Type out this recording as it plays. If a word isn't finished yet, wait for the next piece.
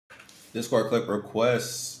Discord clip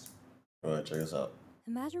requests. All right, check this out.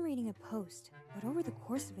 Imagine reading a post, but over the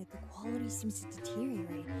course of it, the quality seems to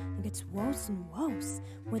deteriorate and gets worse and worse.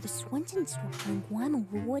 Where the Swenson structure and grammar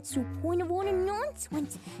rewards to a point of utter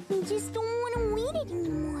nonsense. You just don't want to read it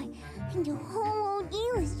anymore. And the whole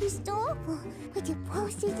ordeal is just awful. But the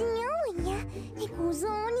post isn't over yet. It goes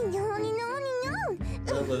on and on and on and on.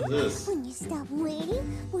 What is this? When you stop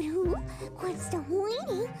waiting, but who can't stop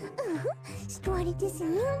waiting? Started this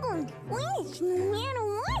and you're going to finish no matter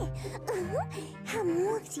what. I'm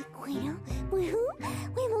Moxie Quitter, but who?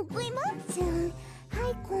 We will give up soon.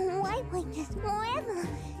 I can't wait like this forever,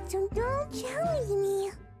 so don't challenge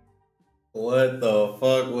me. What the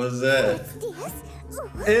fuck was that? What's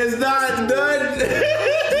this? It's not done.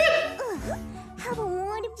 Have a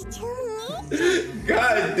word of determination.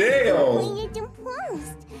 God damn. When you're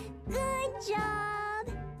post. Good job.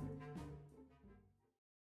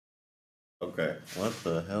 Okay, what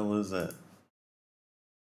the hell is that?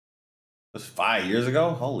 That's 5 years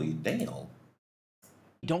ago? Holy damn.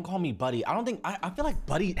 Don't call me buddy. I don't think, I feel like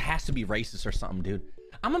buddy has to be racist or something, dude.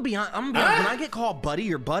 I'm gonna be honest, when I get called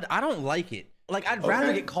buddy or bud, I don't like it. Like, I'd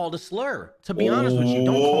rather get called a slur, to be honest with you.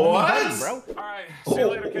 Don't call me buddy, bro. All right, see you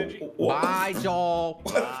later, Kenji. Bye, y'all.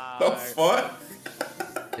 What the fuck?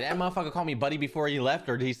 Did that motherfucker call me buddy before he left,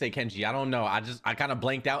 or did he say Kenji? I don't know. I kind of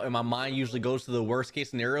blanked out, and my mind usually goes to the worst case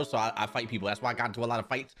scenario, so I fight people. That's why I got into a lot of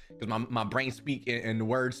fights, because my brain speak and the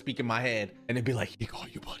words speak in my head, and it'd be like, he call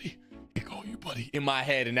you buddy. He call you buddy in my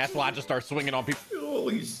head, and that's why I just start swinging on people.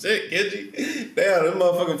 Holy shit, Kenji. Damn, that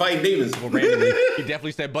motherfucking fighting demons. Well, randomly, he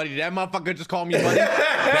definitely said buddy. Did that motherfucker just call me buddy? That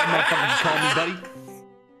motherfucker just call me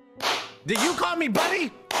buddy? Did you call me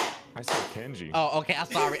buddy? I said Kenji. Oh, okay. I'm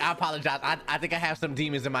sorry. I apologize. I think I have some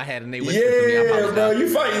demons in my head, and they whisper to me. I apologize. Bro, you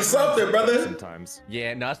fighting something, brother. Sometimes.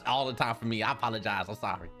 Yeah, no, it's all the time for me. I apologize. I'm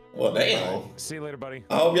sorry. Well, damn. See you later, buddy.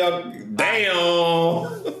 I hope y'all.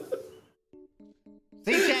 Damn.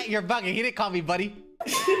 See, chat, you're bugging. He didn't call me buddy.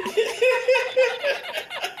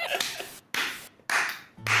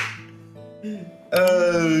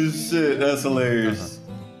 Oh shit, that's hilarious.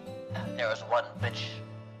 There was one bitch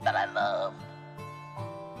that I loved.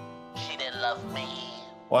 She didn't love me.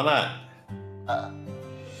 Why not?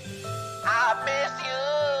 I miss you.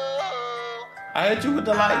 I hit you with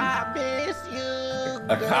the light. I miss you.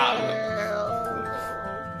 A cop.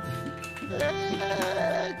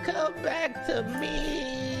 Come back to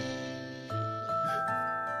me.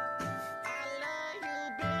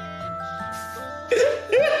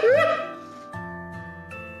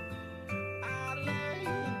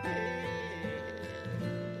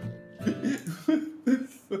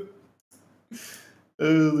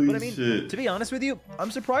 Holy But I mean, shit. to be honest with you, I'm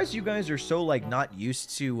surprised you guys are so like not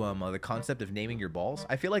used to the concept of naming your balls.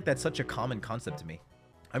 I feel like that's such a common concept to me.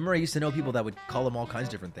 I remember I used to know people that would call them all kinds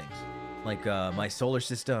of different things. Like my solar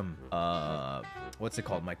system, what's it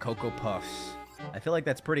called? My Cocoa Puffs. I feel like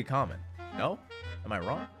that's pretty common. No? Am I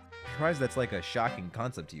wrong? I'm surprised that's like a shocking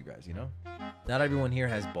concept to you guys, you know? Not everyone here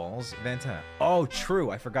has balls, Vanta. Oh, true.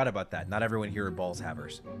 I forgot about that. Not everyone here are balls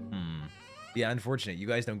havers. Yeah, unfortunate. You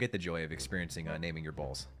guys don't get the joy of experiencing naming your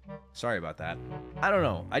balls. Sorry about that. I don't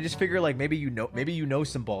know. I just figure like maybe you know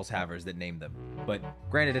some balls havers that named them. But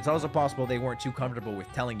granted, it's also possible they weren't too comfortable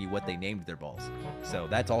with telling you what they named their balls. So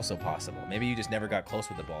that's also possible. Maybe you just never got close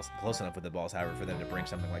enough with the balls haver for them to bring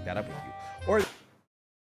something like that up with you. Or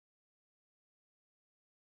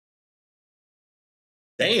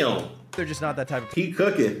Damn. they're just not that type of He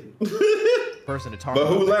cooking. person to talk But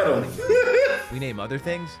about. who let him? We name other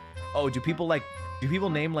things? Oh, do people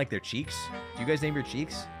name like their cheeks? Do you guys name your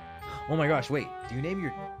cheeks? Oh my gosh, wait. Do you name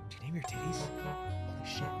your titties? Holy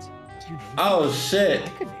shit. Do you name Oh them? shit. I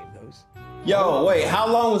could name those. Yo, wait, how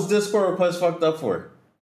long was Discord request fucked up for?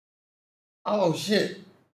 Oh shit.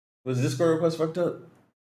 Was Discord request fucked up?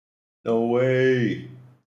 No way.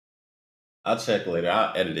 I'll check later.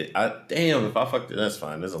 I'll edit it. Damn, if I fucked it, that's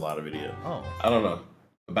fine. There's a lot of video. Oh. I don't know.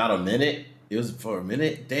 About a minute? It was for a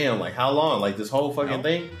minute? Damn, like how long? Like this whole fucking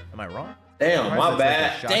thing? Am I wrong? Damn, Surprised my that's like a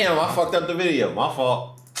bad. shocking Damn, I concept. fucked up the video. My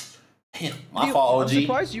fault. Damn, my fault, I'm OG.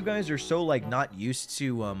 surprised you guys are so like not used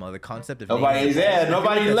to the concept of Nobody's naming your balls. there. I feel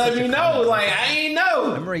Nobody like that's let such me a know. common Like, concept. I ain't I know.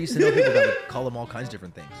 remember I used to know people that would call them all kinds of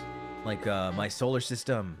different things. Like my solar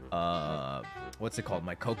system, what's it called?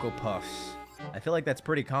 My Cocoa Puffs. I feel like that's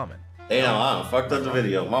pretty common. Damn, I fucked up the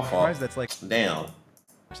video. My fault. Surprised that's like Damn.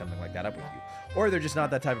 or something like that up with you. Or they're just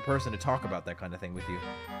not that type of person to talk about that kind of thing with you.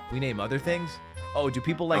 We name other things? Oh, do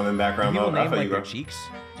people like I'm in background do people mode. I name feel like you, their bro. cheeks?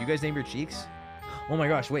 Do you guys name your cheeks? Oh my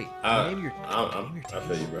gosh, wait. Do you name your I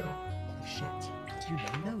feel you, bro. Holy shit. Do you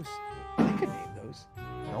name those? I could name those.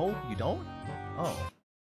 No, you don't? Oh.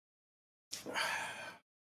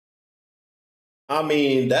 I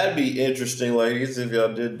mean, that'd be interesting, ladies, if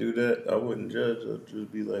y'all did do that. I wouldn't judge. I'd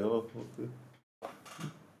just be like, oh, okay.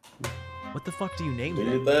 What the fuck do you name Do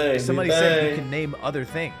them? your thing, do Somebody your said you thing. can name other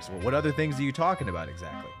things. Well, what other things are you talking about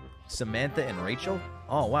exactly? Samantha and Rachel?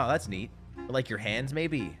 Oh, wow, that's neat. Like your hands,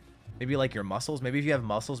 maybe? Maybe like your muscles? Maybe if you have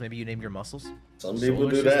muscles, maybe you name your muscles? Some people Solar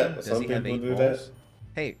do system? that. Does Some he have people 8 do balls? that.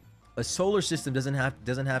 Hey, a solar system doesn't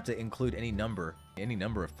have to include any number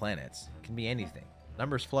of planets. It can be anything.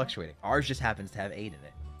 Numbers fluctuating. Ours just happens to have 8 in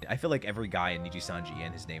it. I feel like every guy in Nijisanji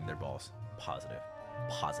and has named their balls. Positive.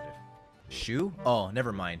 Positive. Shoe? Oh,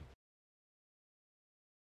 never mind.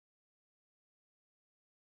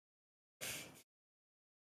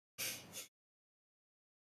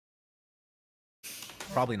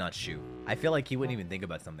 Probably not Shoe. I feel like he wouldn't even think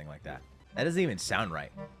about something like that. That doesn't even sound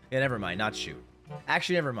right. Yeah, never mind. Not Shoe.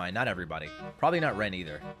 Actually, never mind. Not everybody. Probably not Ren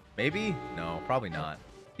either. Maybe? No, probably not.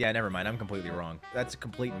 Yeah, never mind. I'm completely wrong. That's a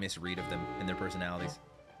complete misread of them and their personalities.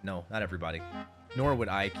 No, not everybody. Nor would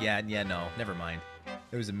Ike. Yeah, no. Never mind.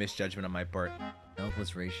 It was a misjudgment on my part. No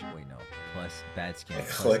plus ratio. Wait, no. Plus bad skin.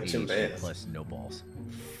 Plus Collection age, bands. plus no balls.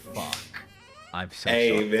 Fuck. I'm so Hey,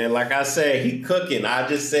 sorry. man, like I said, he cooking. I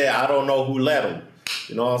just said I don't know who let him.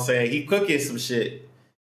 You know what I'm saying? He cooking some shit.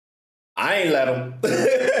 I ain't let him.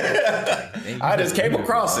 I just came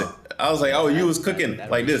across it. I was like, oh, you was cooking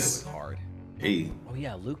like this. Hard. Hey, Oh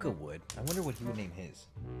yeah, Luca would. I wonder what he would name his.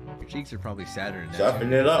 Your cheeks are probably sadder than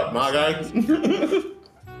chopping it up, my guy.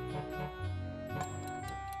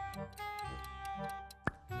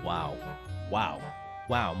 Wow. Wow.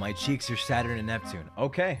 Wow, my cheeks are Saturn and Neptune.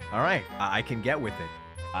 Okay, all right. I can get with it.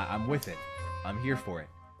 I'm with it. I'm here for it.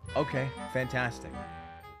 Okay, fantastic.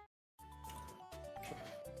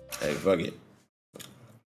 Hey, fuck it.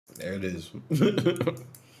 There it is.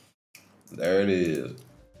 There it is.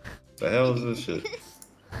 The hell is this shit?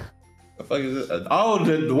 The fuck is this?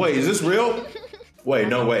 Oh, wait, is this real? Wait,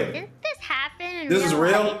 no, wait. Didn't this happen in This is real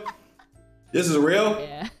real? life? This is real?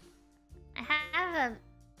 Yeah. I have a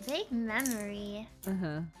big memory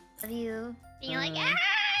of you being like, ah,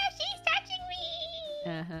 she's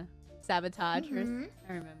touching me. Sabotagers. Mhm.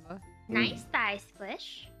 I remember. Nice thigh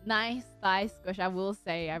squish. Nice thigh squish. I will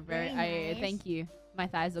say, Very nice. thank you. My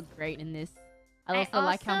thighs look great in this. I I also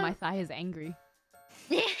like how also- my thigh is angry.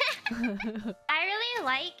 I really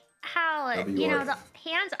like how, WR. you know, the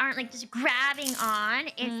hands aren't like just grabbing on.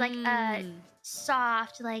 It's like a Mm.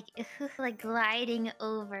 soft, like, like gliding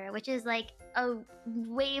over, which is like a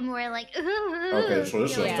way more like, Okay, so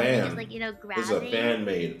this is a feeling than fan. just like, you know, This is a grabbing fan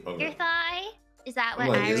made. your Okay. thigh. Is that I'm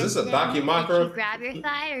what like, is Iris this a did? Did documakra? she grab your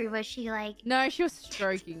thigh, or was she like? No, she was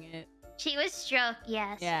stroking it. She was stroked,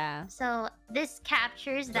 yes. Yeah. So this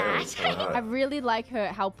captures Damn, that. it's kinda hot. I really like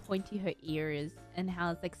how pointy her ear is and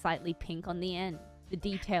how it's like slightly pink on the end. The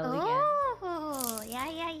detail again. Oh,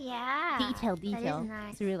 yeah. Detail. That is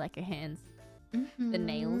nice. I really like her hands. The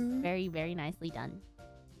nails, very, very nicely done.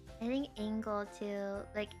 I think angle too,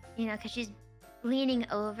 like, you know, because she's leaning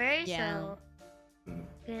over, Yeah. so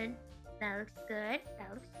good. That looks good.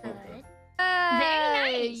 That looks good.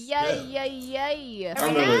 Hey, nice. Yay, yay, yay. I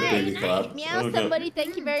remember the Very baby nice. collab. That Meow, was good. somebody,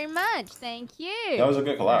 thank you very much. Thank you. That was a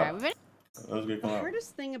good All right, collab. we've been- That was a good The collab.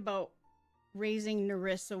 hardest thing about raising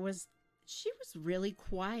Narissa was she was really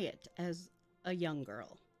quiet as a young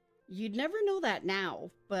girl. You'd never know that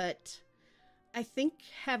now, but I think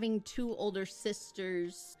having 2 older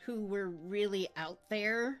sisters who were really out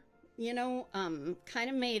there, you know, kind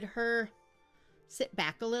of made her sit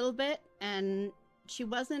back a little bit, and she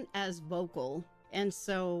wasn't as vocal. And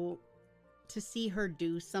so to see her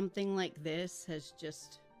do something like this has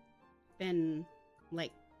just been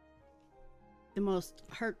like the most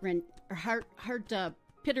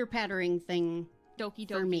pitter-pattering thing Doki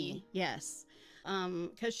for me. Yes.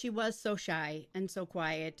 Because she was so shy and so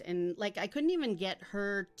quiet, and like I couldn't even get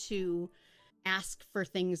her to ask for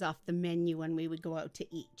things off the menu when we would go out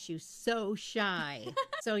to eat. She was so shy.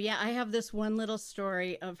 So yeah, I have this one little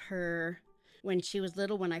story of her when she was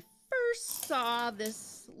little, when I first saw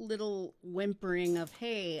this little whimpering of,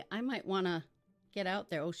 hey, I might want to get out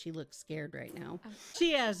there. Oh, she looks scared right now.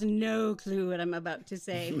 She has no clue what I'm about to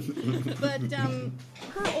say. But her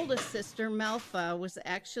oldest sister, Malfa, was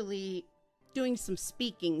actually doing some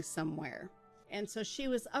speaking somewhere. And so she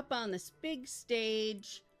was up on this big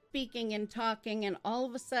stage speaking and talking, and all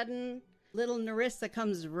of a sudden, little Narissa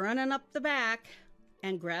comes running up the back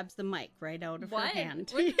and grabs the mic right out of her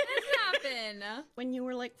hand. When did this happen? When you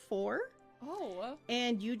were like 4, Oh.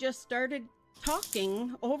 and you just started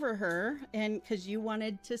talking over her, and because you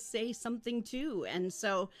wanted to say something too. And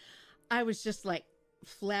so I was just like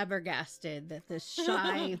flabbergasted that this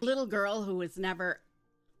shy little girl who was never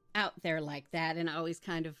out there like that and always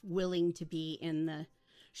kind of willing to be in the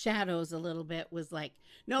shadows a little bit was like,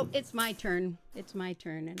 nope, it's my turn. It's my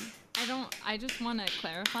turn. And I just want to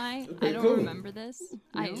clarify. Okay, I don't cool. remember this.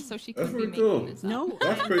 No. So she That's could be pretty making cool. this up. no,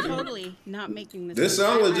 That's I'm pretty cool. totally not making this. This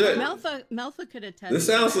up. sounds legit. Melfa could attest. This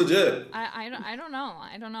sounds legit. I don't know.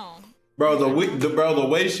 I don't know. Bro, the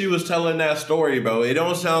way she was telling that story, bro, it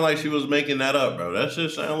don't sound like she was making that up, bro. That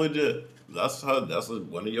shit sound legit. That's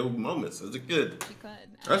one of your moments as a kid. She could.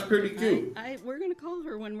 That's pretty cute. We're gonna call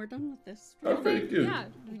her when we're done with this. That's pretty cute.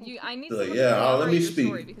 Yeah, I need So, to yeah, let me your speak.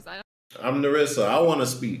 story because I I'm Narissa. I want to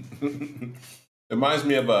speak. Reminds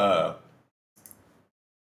me of a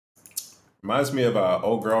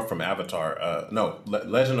old girl from Avatar. No,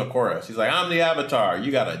 Legend of Korra. She's like, I'm the Avatar.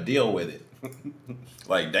 You gotta deal with it.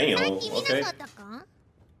 Like, damn. Okay.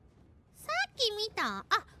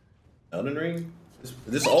 Elden Ring.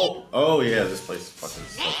 This old. Oh yeah, this place fucking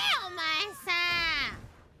sucks.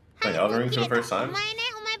 Like Elden Ring for the first time. Man,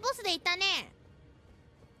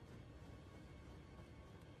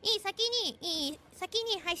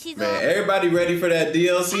 everybody ready for that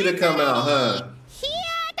DLC to come out, huh?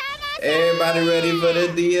 Everybody ready for the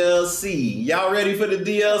DLC? Y'all ready for the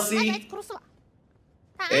DLC?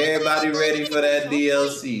 Everybody ready for that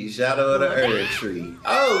DLC? Shadow of the Earth Tree.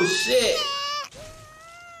 Oh shit!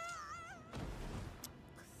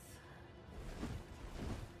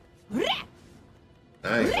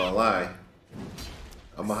 I ain't gonna lie.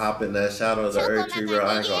 I'm gonna hop in that Shadow of the Earth Tree, bro.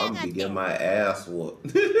 I'm gonna be getting my ass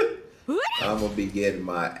whooped. I'm gonna be getting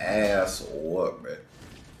my ass whooped, bro.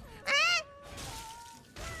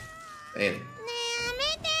 Damn.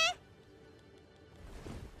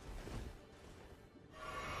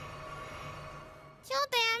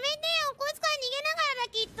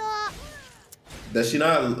 Does she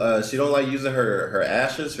not? She don't like using her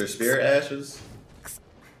ashes, her spirit ashes.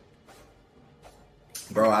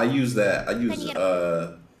 Bro, I use that. I use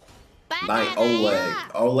Knight Oleg.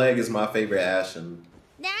 Oleg is my favorite ashen.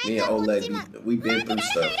 Me and Oleg, we been through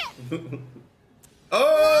stuff.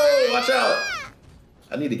 Oh, watch out!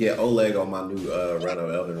 I need to get Oleg on my new run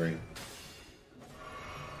of Elden Ring.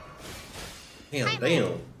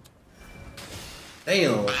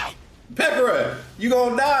 Damn. Pekora, you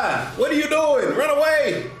gonna die. What are you doing? Run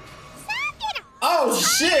away. Oh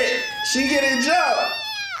shit, she getting jumped.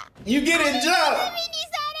 You getting jumped.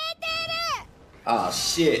 Oh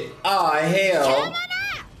shit. Oh hell.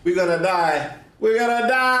 We're gonna die. We're gonna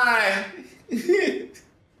die. Did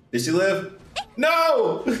she live?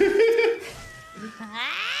 No.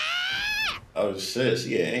 Oh shit, she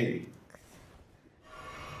get angry.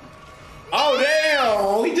 Oh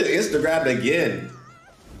damn, he just Instagrammed again.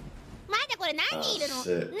 Oh,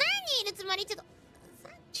 shit.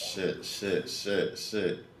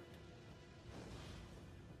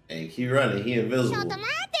 Hey, keep running. He invisible.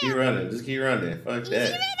 Keep running. Just keep running. Fuck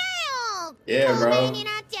that. Yeah, bro.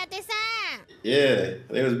 Yeah,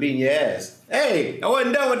 they was beating your ass. Hey, I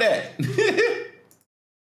wasn't done with that.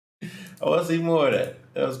 I want to see more of that.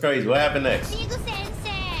 That was crazy. What happened next?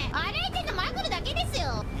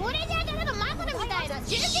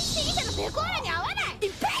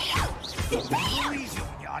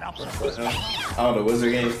 Oh, the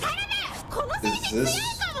wizard game. Is this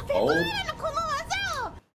old?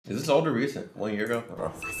 Is this old or recent? 1 year ago?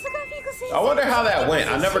 Oh. I wonder how that went.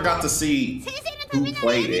 I never got to see who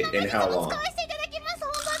played it and how long.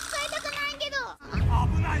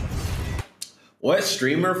 What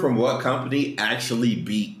streamer from what company actually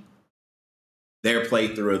beat their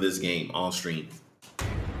playthrough of this game on stream?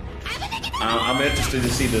 I'm interested to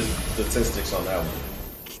see the statistics on that one.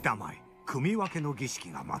 組み分けの儀式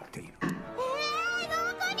が待っている。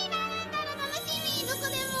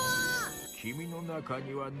君の中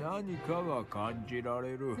には何かが感じら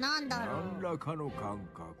れる。何らかの感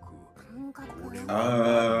覚。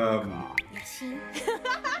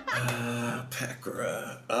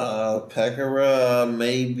Pekora,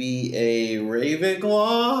 maybe a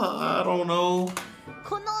Ravenclaw? I don't know.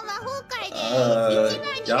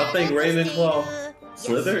 Y'all think Ravenclaw?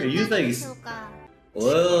 Slither? You think?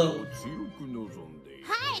 Well.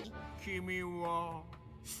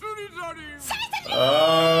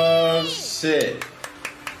 Oh shit.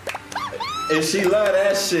 And she love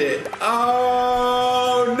that shit.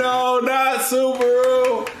 Oh no, not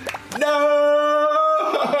Subaru. No.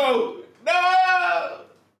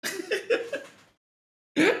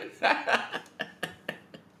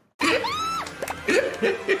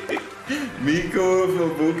 Miko and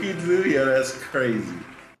Fubuki too? Yeah, that's crazy.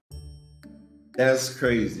 That's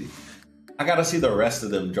crazy. I gotta see the rest of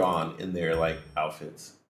them drawn in their like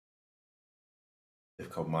outfits. If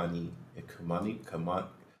Komainu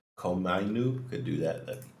could do that,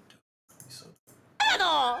 that'd be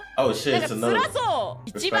Oh shit, なん it's か another. 辛そう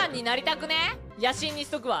一番になりたくね野心にし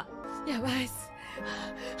とくわやばいっす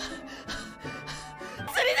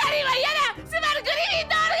釣りだりは嫌だスバルグリフィン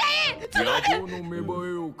ドールがいいちょっと待って野望の芽生え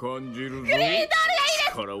を感じるぞグリフィンドールがいいで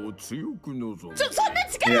す力を強く望むそんな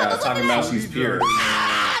力 Yeah, を望ん talking でない about she's pure.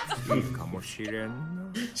 いいかもしれんな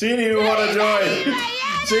She didn't even want to join.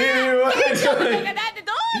 She didn't even want to join. だって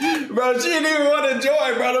どう Bro, she didn't even want to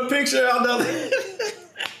join, bro. The picture out there.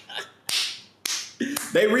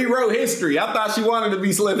 They rewrote history. I thought she wanted to be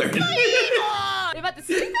Slytherin. 待って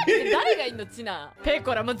スリザリンって誰がいんのチナペ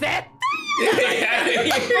コラもう絶対おいいじめ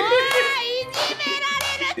ら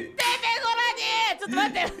れるってペコラにちょっと待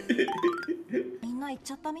ってみんな行っ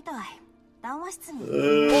ちゃったみたい。談話室に。おい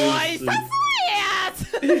さすがや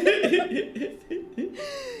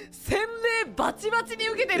洗礼バチバチに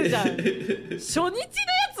受けてるじゃん初日のや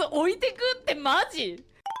つ置いてくってマジ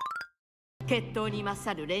決闘に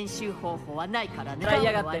勝る練習方法はないからね。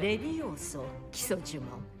やがってはレディ要素、基礎呪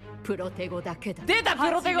文、プロテゴだけだ。出たプ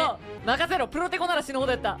ロテゴ任せろプロテゴなら死ぬほ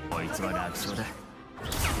どやったこいつは楽勝だ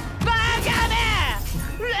バカめ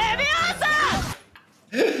レビオーサ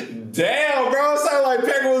Damn, bro. It sounded like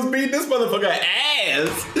Pekka was beating this motherfucker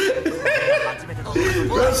ass.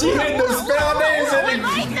 Bro, she hit the spell names in the...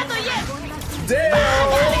 Damn,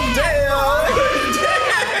 damn.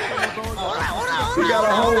 We got a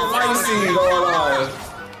whole fight scene going on.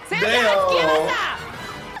 Damn.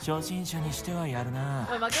 初心者にしてはやるな。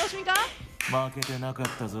おい負け惜しみか負けてなかっ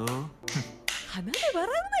たぞ。鼻で笑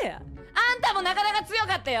うなやあんたもなかなか強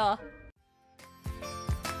かったよ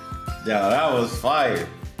Yeah, that was fire.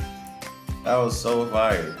 That was so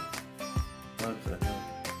fire. What the hell?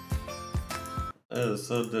 That was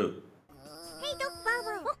so dope. Hey, Doc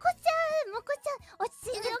Baba. Moko-chan, Moko-chan. 落ち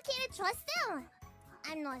着いて okay to trust them.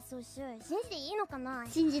 I'm not so sure. 信じていいのかな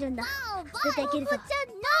信じるんだ。絶対いけるぞ。Moko-chan,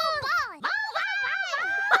 no!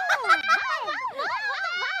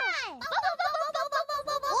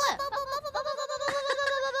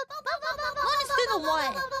 何してんのお前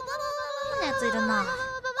変なやついるな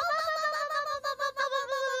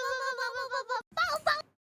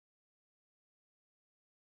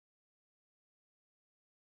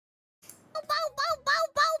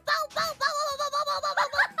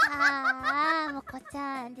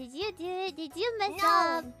Moko-chan, did you mess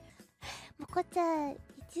up? Moko-chan,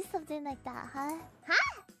 did you something like that, huh?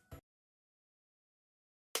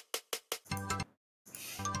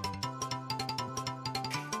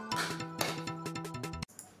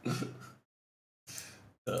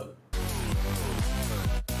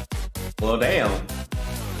 Well, damn.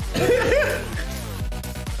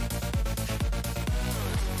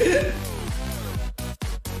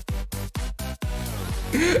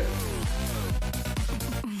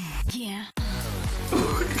 Yeah.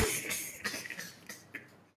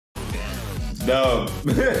 Dumb.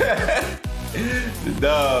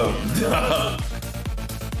 Dumb.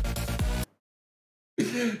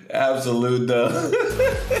 Absolute dumb.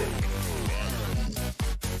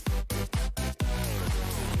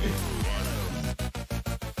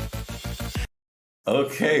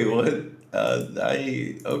 Okay, what?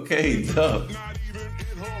 Okay, dumb.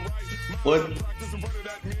 What?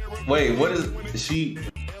 Wait, what is she?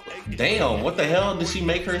 Damn, what the hell did she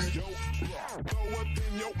make her?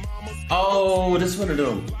 Oh, this one of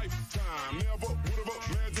them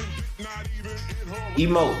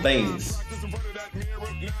emote things.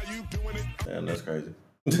 Damn, that's crazy.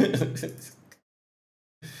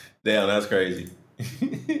 Damn, that's crazy.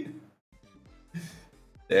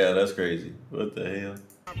 Damn, that's crazy. What the hell?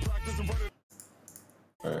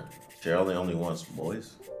 Alright, Cheryl only wants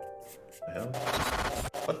boys. What the hell?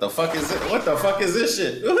 What the fuck is it? What the fuck is this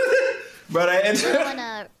shit? Bro,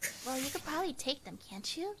 Well, you could probably take them,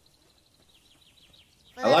 can't you?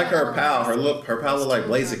 I like her pal. Her pal look like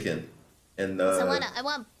Blaziken. And So I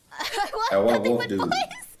want Wolf Dude.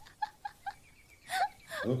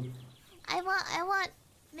 I want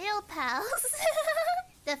male pals.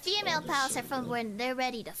 The female pals are from when they're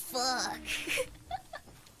ready to fuck.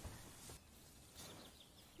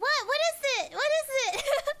 What is it? What is it?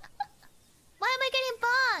 Why am I getting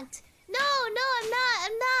bonked? No, I'm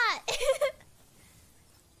not.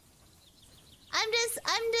 I'm just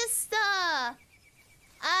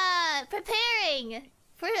preparing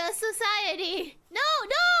for a society. No,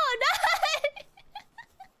 not.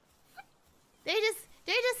 They're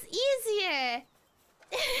just easier.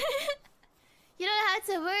 You don't have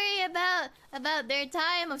to worry about their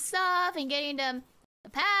time of stuff and getting them the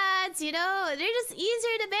pads, you know? They're just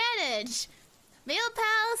easier to manage. Male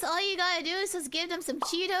pals, all you gotta do is just give them some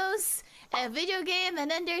Cheetos and a video game and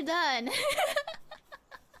then they're done.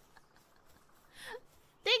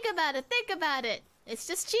 Think about it. It's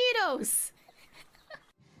just Cheetos.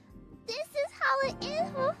 This is how it is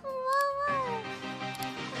for forever.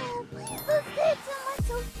 Oh, please don't say too much,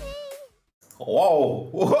 okay? Whoa,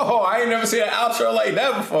 whoa! I ain't never seen an outro like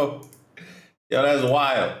that before. Yo, that's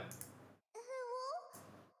wild.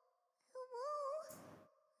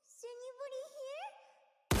 Is anybody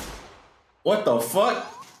here? What the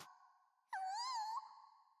fuck?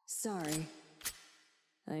 Sorry.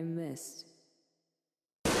 I missed.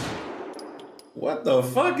 What the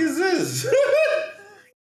fuck is this?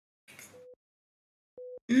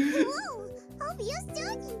 Hello, I'll be your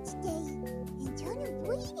starting today. And turn of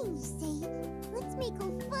waiting, you say. Let's make a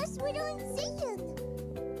fuss with our incision.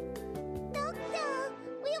 Doctor,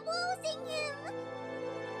 we're losing him.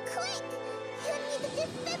 Quick, hand me the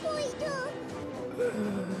defibrillator.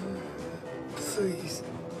 Please,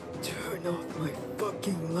 turn off my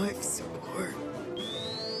fucking life support.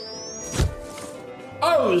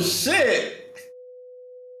 Oh shit!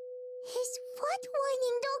 His foot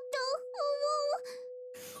warning, Doctor.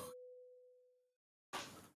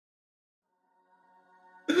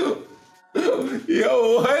 Yo,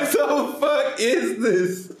 what the fuck is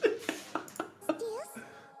this?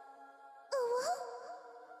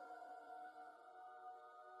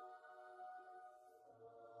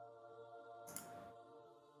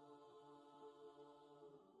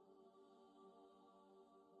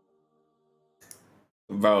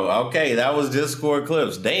 Bro, okay, that was just score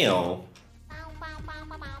clips. Damn.